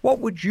that? What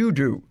would you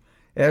do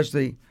as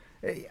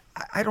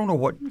I don't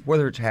know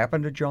whether it's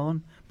happened to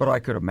John, but I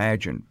could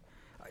imagine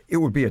it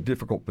would be a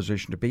difficult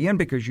position to be in,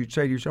 because you'd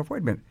say to yourself,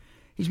 wait a minute,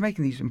 he's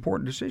making these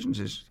important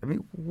decisions.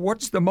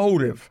 What's the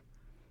motive?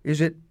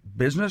 Is it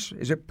business?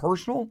 Is it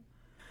personal?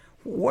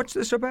 What's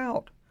this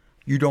about?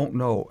 You don't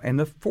know. And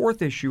the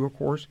fourth issue, of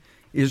course,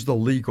 is the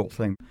legal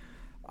thing.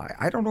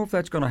 I don't know if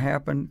that's going to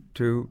happen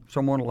to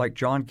someone like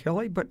John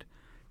Kelly, but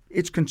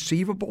it's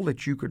conceivable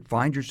that you could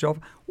find yourself.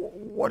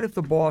 What if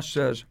the boss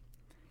says,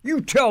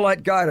 you tell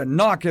that guy to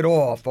knock it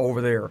off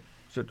over there? I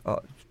said,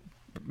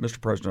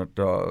 Mr. President,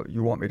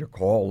 you want me to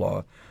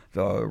call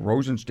the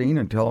Rosenstein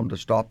and tell him to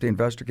stop the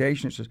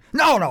investigation? He says,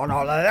 no,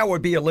 that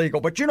would be illegal,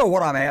 but you know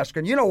what I'm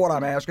asking.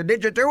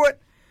 Did you do it?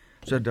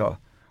 I said,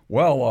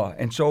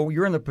 and so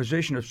you're in the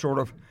position of sort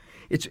of,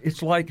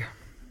 it's like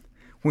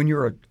when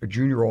you're a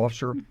junior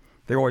officer.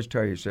 They always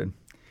tell you, said,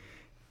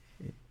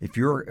 if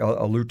you're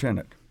a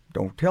lieutenant,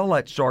 don't tell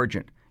that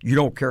sergeant you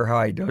don't care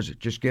how he does it.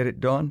 Just get it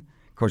done,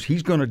 because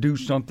he's going to do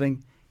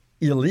something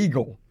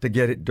illegal to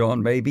get it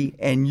done, maybe,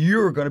 and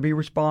you're going to be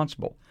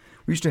responsible.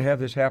 We used to have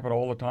this happen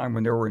all the time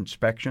when there were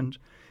inspections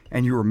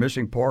and you were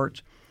missing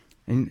parts,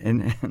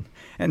 and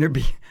there'd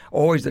be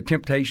always the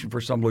temptation for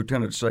some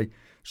lieutenant to say,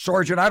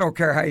 Sergeant, I don't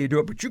care how you do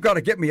it, but you got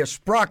to get me a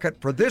sprocket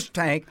for this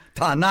tank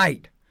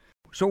tonight.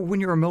 So when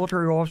you're a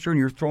military officer and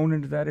you're thrown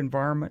into that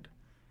environment,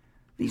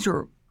 these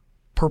are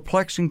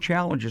perplexing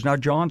challenges. Now,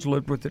 John's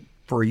lived with it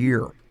for a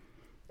year,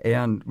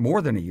 and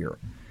more than a year.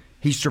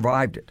 He's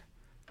survived it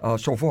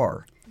so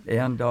far,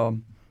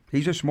 and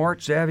he's a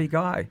smart, savvy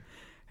guy.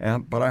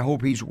 But I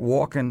hope he's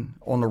walking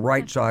on the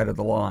right side of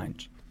the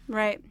lines.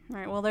 Right.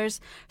 Well,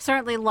 there's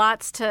certainly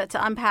lots to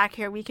unpack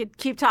here. We could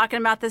keep talking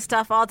about this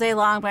stuff all day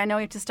long, but I know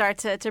we have to start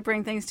to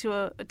bring things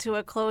to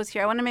a close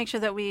here. I want to make sure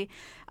that we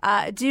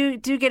do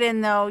get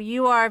in, though.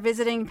 You are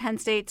visiting Penn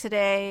State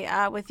today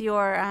with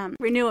your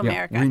Renew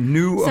America.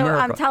 Renew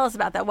America. So tell us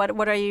about that.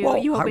 What are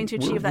you hoping to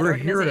achieve that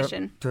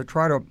organization? We're here to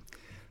try to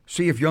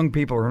see if young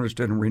people are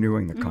interested in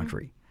renewing the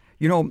country.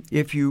 You know,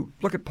 if you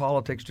look at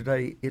politics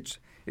today,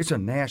 it's a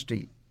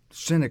nasty,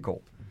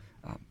 cynical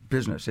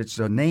business. It's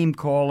name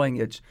calling.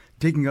 It's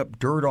digging up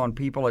dirt on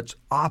people. It's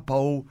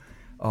oppo.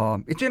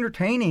 It's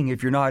entertaining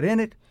if you're not in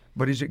it,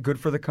 but is it good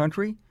for the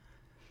country?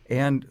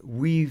 And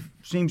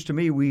seems to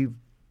me we've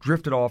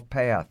drifted off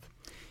path.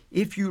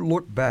 If you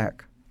look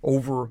back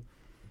over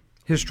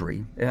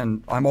history,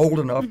 and I'm old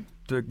enough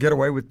to get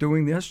away with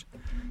doing this,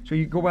 so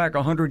you go back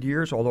 100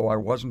 years, although I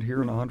wasn't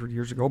here 100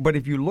 years ago, but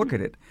if you look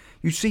at it,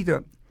 you see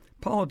the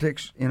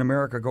politics in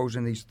America goes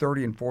in these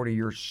 30 and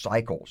 40-year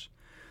cycles.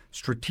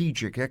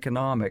 Strategic,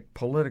 economic,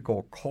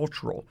 political,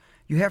 cultural.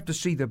 You have to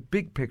see the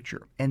big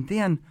picture. And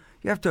then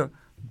you have to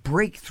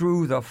break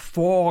through the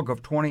fog of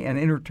an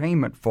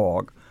entertainment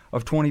fog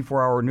of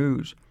 24-hour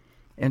news.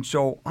 And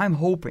so I'm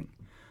hoping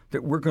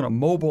that we're going to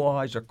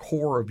mobilize a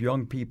core of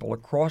young people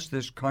across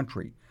this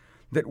country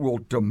that will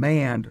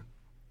demand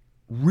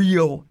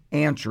real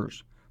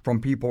answers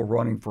from people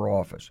running for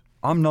office.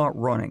 I'm not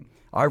running.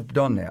 I've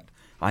done that.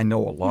 I know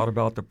a lot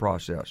about the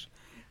process.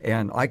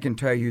 And I can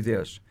tell you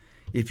this.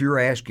 If you're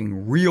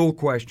asking real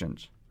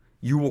questions,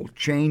 you will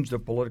change the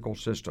political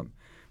system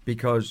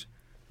because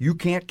you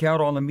can't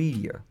count on the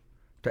media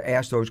to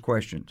ask those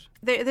questions.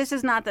 This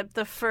is not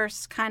the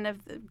first kind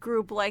of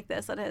group like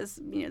this that has,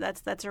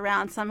 that's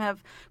around. Some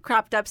have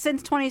cropped up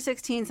since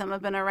 2016. Some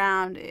have been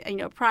around,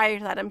 prior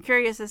to that. I'm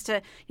curious as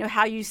to,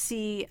 how you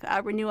see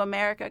Renew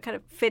America kind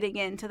of fitting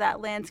into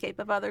that landscape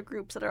of other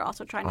groups that are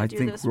also trying to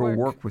do this work. I think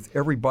we'll work with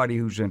everybody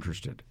who's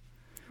interested.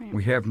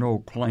 We have no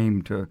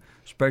claim to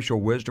special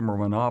wisdom or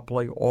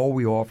monopoly. All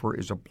we offer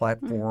is a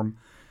platform,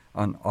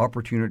 an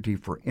opportunity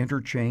for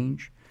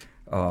interchange,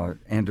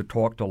 and to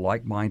talk to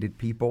like-minded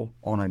people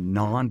on a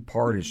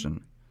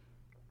nonpartisan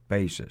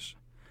basis.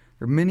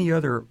 There are many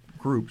other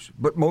groups,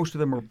 but most of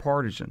them are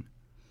partisan.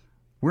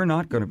 We're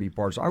not going to be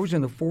partisan. I was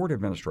in the Ford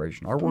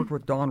administration. I worked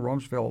with Don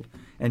Rumsfeld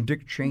and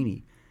Dick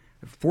Cheney.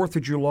 4th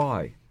of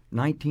July,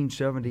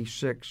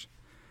 1976.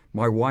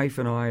 My wife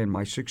and I and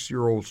my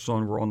 6-year-old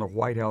son were on the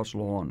White House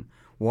lawn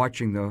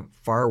watching the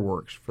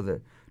fireworks for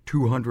the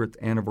 200th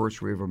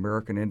anniversary of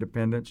American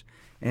independence.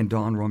 And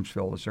Don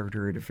Rumsfeld, the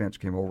Secretary of Defense,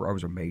 came over. I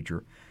was a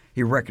major.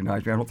 He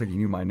recognized me. I don't think he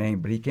knew my name,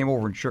 but he came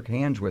over and shook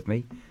hands with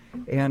me.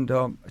 And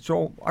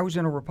so I was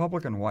in a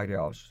Republican White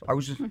House. I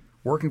was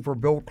working for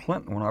Bill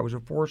Clinton when I was a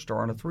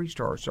 4-star and a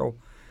 3-star. So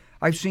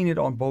I've seen it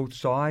on both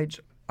sides.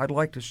 I'd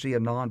like to see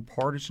a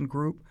nonpartisan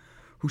group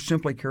who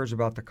simply cares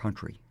about the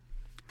country.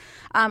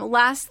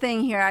 Last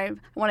thing here I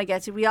want to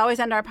get to. We always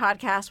end our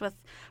podcast with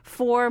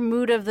 4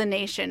 Mood of the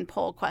Nation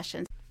poll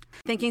questions.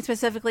 Thinking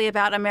specifically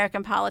about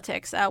American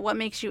politics, what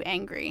makes you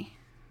angry?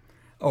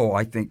 Oh,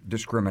 I think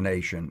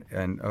discrimination,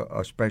 and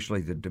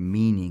especially the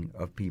demeaning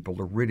of people,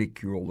 the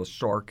ridicule, the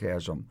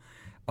sarcasm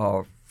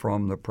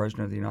from the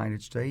President of the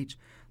United States.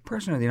 The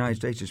President of the United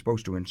States is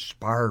supposed to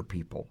inspire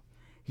people.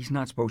 He's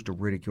not supposed to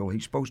ridicule.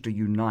 He's supposed to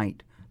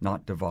unite,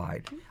 not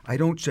divide. I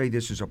don't say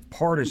this as a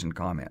partisan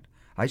comment.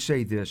 I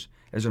say this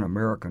as an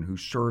American who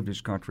served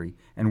his country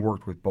and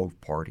worked with both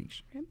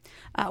parties.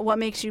 What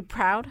makes you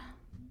proud?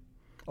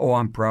 Oh,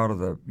 I'm proud of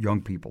the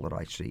young people that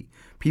I see.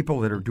 People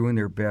that are doing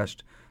their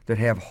best, that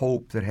have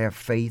hope, that have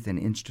faith in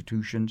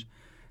institutions,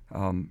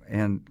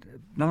 and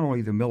not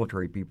only the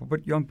military people,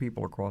 but young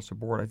people across the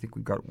board. I think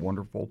we've got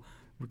wonderful,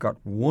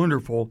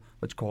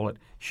 let's call it,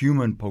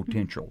 human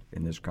potential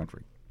in this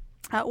country.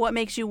 What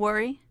makes you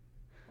worry?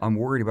 I'm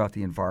worried about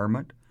the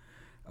environment.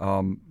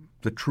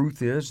 The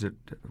truth is that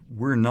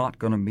we're not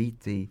going to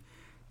meet the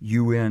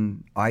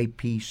UN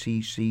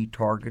IPCC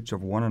targets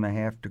of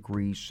 1.5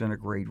 degrees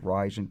centigrade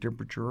rise in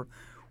temperature.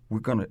 We're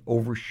going to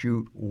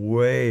overshoot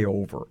way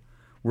over.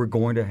 We're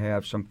going to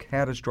have some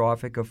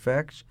catastrophic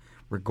effects.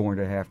 We're going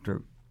to have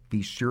to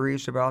be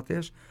serious about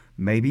this.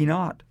 Maybe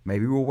not.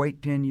 Maybe we'll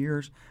wait 10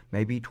 years,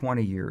 maybe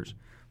 20 years.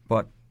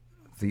 But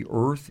the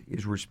Earth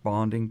is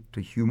responding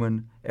to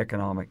human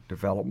economic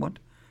development,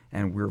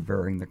 and we're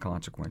bearing the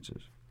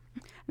consequences.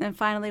 And then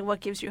finally,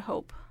 what gives you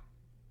hope?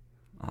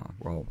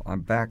 Well,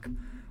 I'm back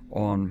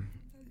on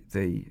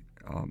the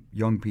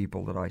young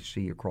people that I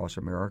see across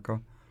America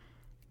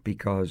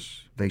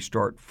because they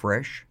start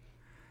fresh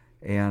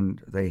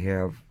and they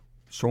have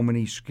so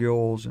many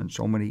skills and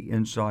so many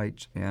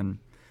insights and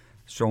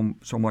so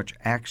much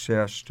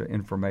access to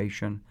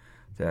information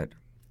that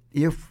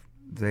if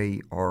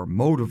they are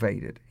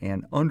motivated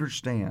and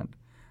understand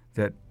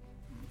that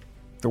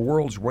the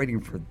world's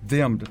waiting for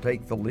them to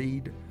take the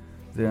lead,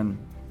 then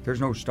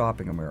there's no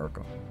stopping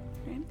America.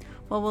 Great.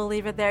 Well, we'll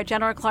leave it there.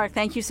 General Clark,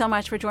 thank you so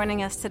much for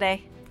joining us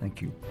today.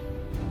 Thank you.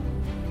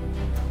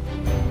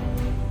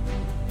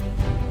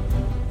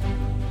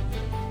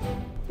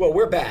 Well,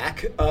 we're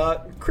back.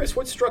 Chris,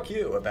 what struck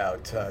you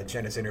about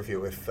Jenna's interview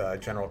with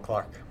General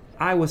Clark?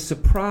 I was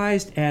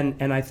surprised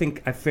and I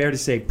think fair to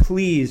say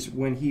pleased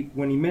when he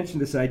mentioned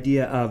this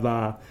idea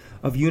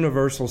of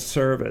universal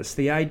service.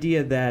 The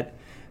idea that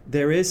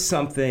there is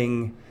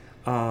something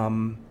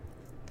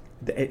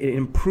it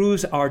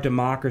improves our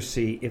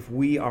democracy if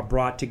we are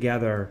brought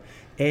together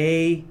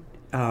to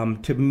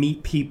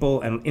meet people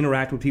and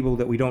interact with people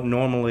that we don't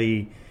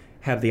normally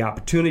have the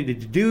opportunity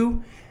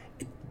to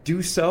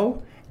do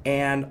so.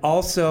 And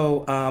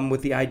also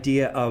with the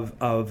idea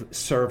of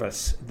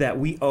service, that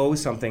we owe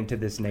something to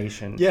this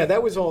nation. Yeah,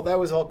 that was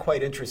all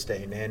quite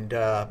interesting, and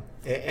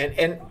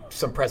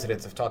some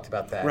presidents have talked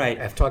about that. Right,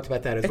 have talked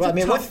about that as it's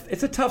well.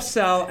 It's a tough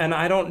sell, and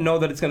I don't know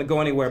that it's going to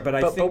go anywhere.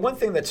 But one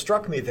thing that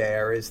struck me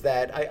there is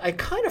that I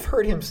kind of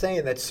heard him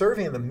saying that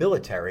serving in the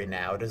military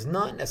now does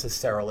not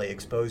necessarily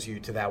expose you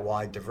to that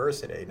wide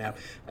diversity. Now,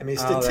 I mean,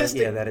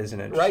 statistically, that is an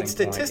interesting right? point,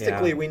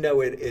 Statistically, yeah. we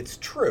know it's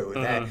true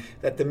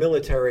that the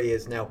military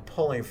is now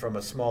pulling from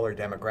a smaller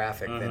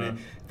demographic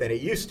than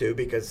it used to,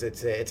 because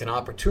it's an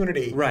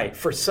opportunity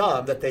for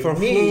some that they for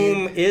need.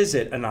 Whom is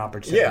it an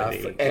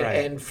opportunity? Yeah,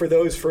 and for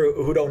those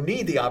who don't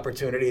need the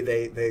opportunity,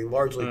 they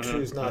largely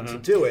choose not to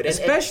do it.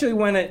 Especially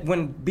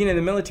when being in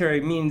the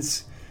military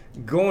means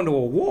going to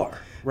a war,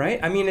 right?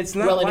 I mean, it's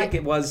not like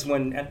it was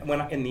when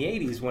in the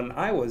 80s when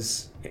I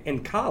was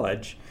in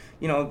college.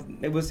 You know,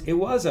 it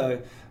was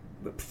a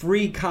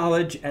free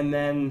college, and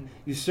then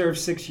you served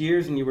 6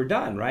 years and you were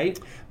done, right?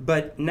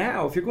 But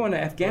now, if you're going to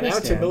Afghanistan, now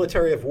it's a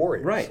military of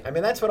warriors, right? I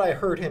mean, that's what I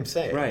heard him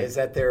saying. Right. Is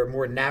that they're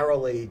more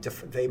narrowly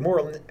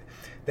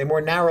they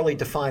more narrowly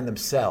define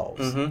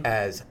themselves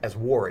as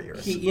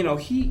warriors.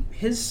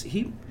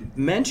 He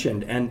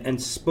mentioned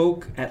and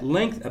spoke at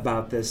length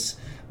about this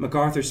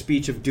MacArthur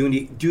speech of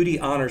duty,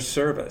 honor,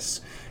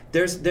 service.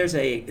 There's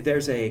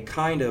a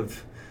kind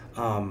of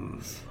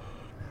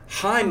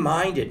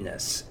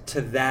high-mindedness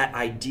to that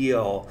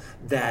ideal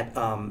that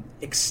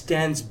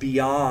extends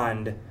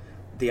beyond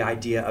the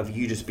idea of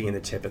you just being the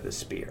tip of the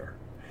spear.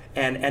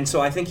 And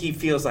so I think he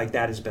feels like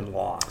that has been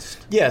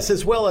lost. Yes,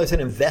 as well as an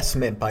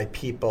investment by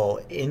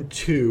people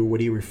into what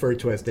he referred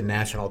to as the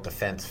national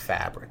defense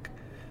fabric,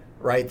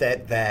 right?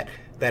 That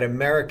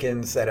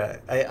Americans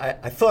I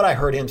thought I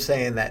heard him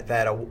saying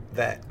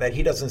that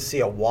he doesn't see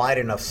a wide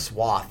enough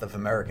swath of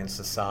American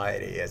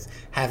society as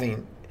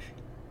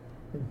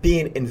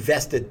being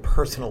invested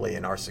personally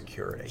in our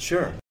security.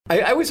 Sure.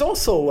 I was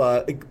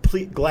also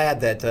glad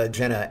that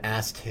Jenna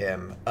asked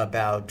him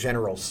about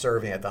generals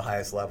serving at the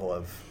highest level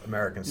of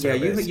American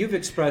service. Yeah, you've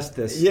expressed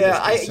this.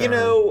 Yeah, this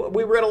concern.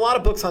 We read a lot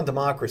of books on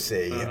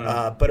democracy,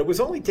 but it was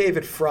only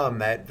David Frum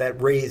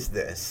that raised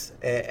this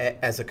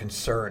as a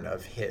concern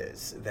of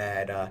his.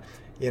 That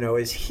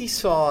as he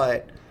saw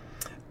it.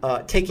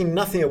 Taking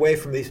nothing away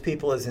from these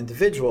people as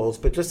individuals,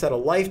 but just that a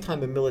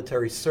lifetime in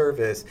military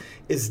service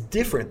is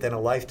different than a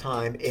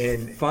lifetime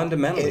in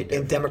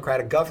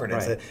democratic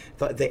governance.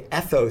 Right. The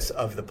ethos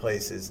of the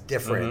place is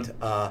different.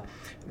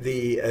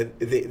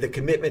 The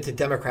commitment to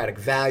democratic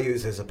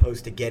values as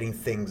opposed to getting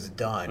things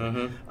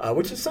done,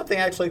 which is something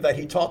actually that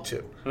he talked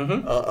to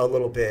a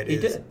little bit,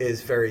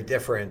 is very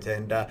different.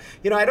 And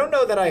I don't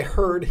know that I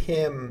heard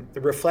him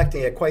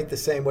reflecting it quite the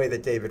same way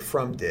that David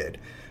Frum did.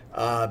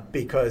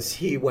 Because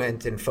he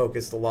went and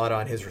focused a lot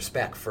on his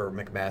respect for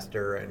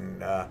McMaster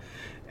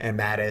and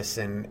Mattis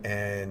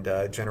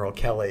and General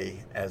Kelly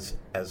as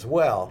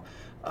well.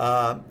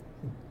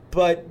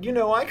 But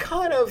I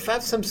kind of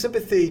have some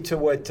sympathy to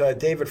what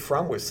David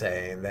Frum was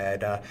saying,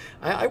 that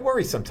I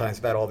worry sometimes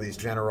about all these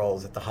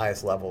generals at the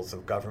highest levels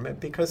of government,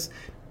 because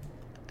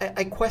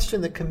I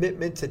question the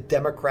commitment to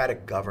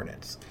democratic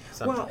governance,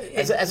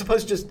 as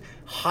opposed to just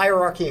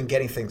hierarchy and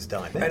getting things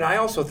done. And I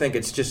also think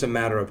it's just a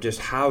matter of just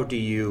how do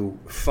you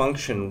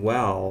function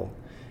well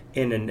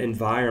in an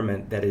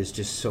environment that is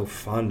just so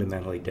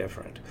fundamentally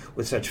different,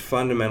 with such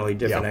fundamentally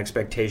different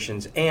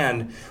expectations,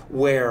 and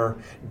where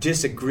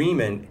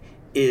disagreement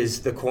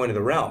is the coin of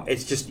the realm.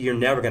 It's just, you're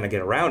never going to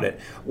get around it.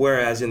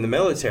 Whereas in the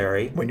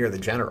military, when you're the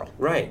general,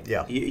 right?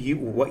 Yeah,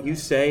 what you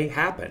say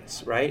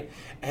happens, right?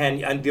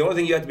 And the only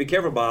thing you have to be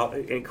careful about,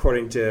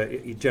 according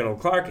to General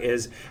Clark,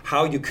 is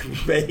how you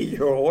convey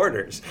your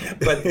orders.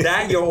 But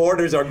that your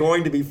orders are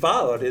going to be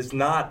followed is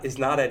not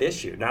at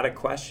issue, not a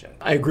question.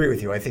 I agree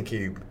with you. I think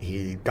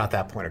he got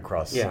that point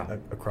across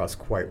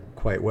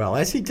quite well,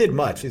 as he did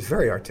much. He's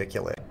very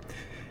articulate.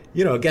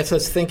 It gets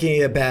us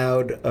thinking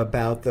about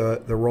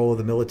the role of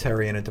the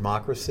military in a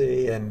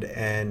democracy,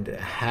 and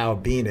how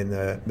being in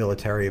the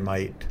military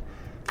might,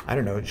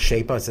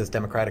 shape us as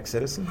democratic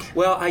citizens.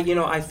 Well,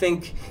 I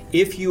think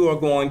if you are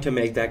going to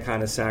make that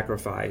kind of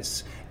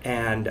sacrifice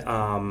and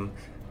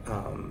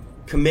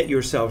commit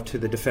yourself to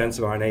the defense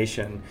of our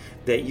nation,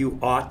 that you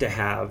ought to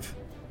have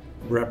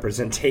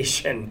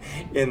representation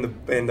in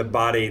the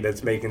body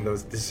that's making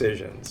those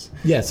decisions.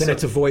 Yes, and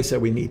it's a voice that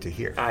we need to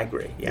hear. I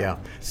agree. Yeah.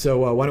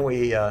 So why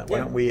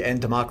don't we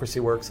end Democracy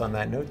Works on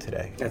that note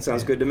today? That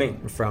sounds good to me.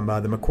 From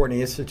the McCourtney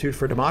Institute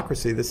for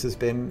Democracy, this has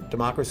been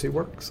Democracy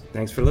Works.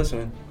 Thanks for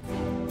listening.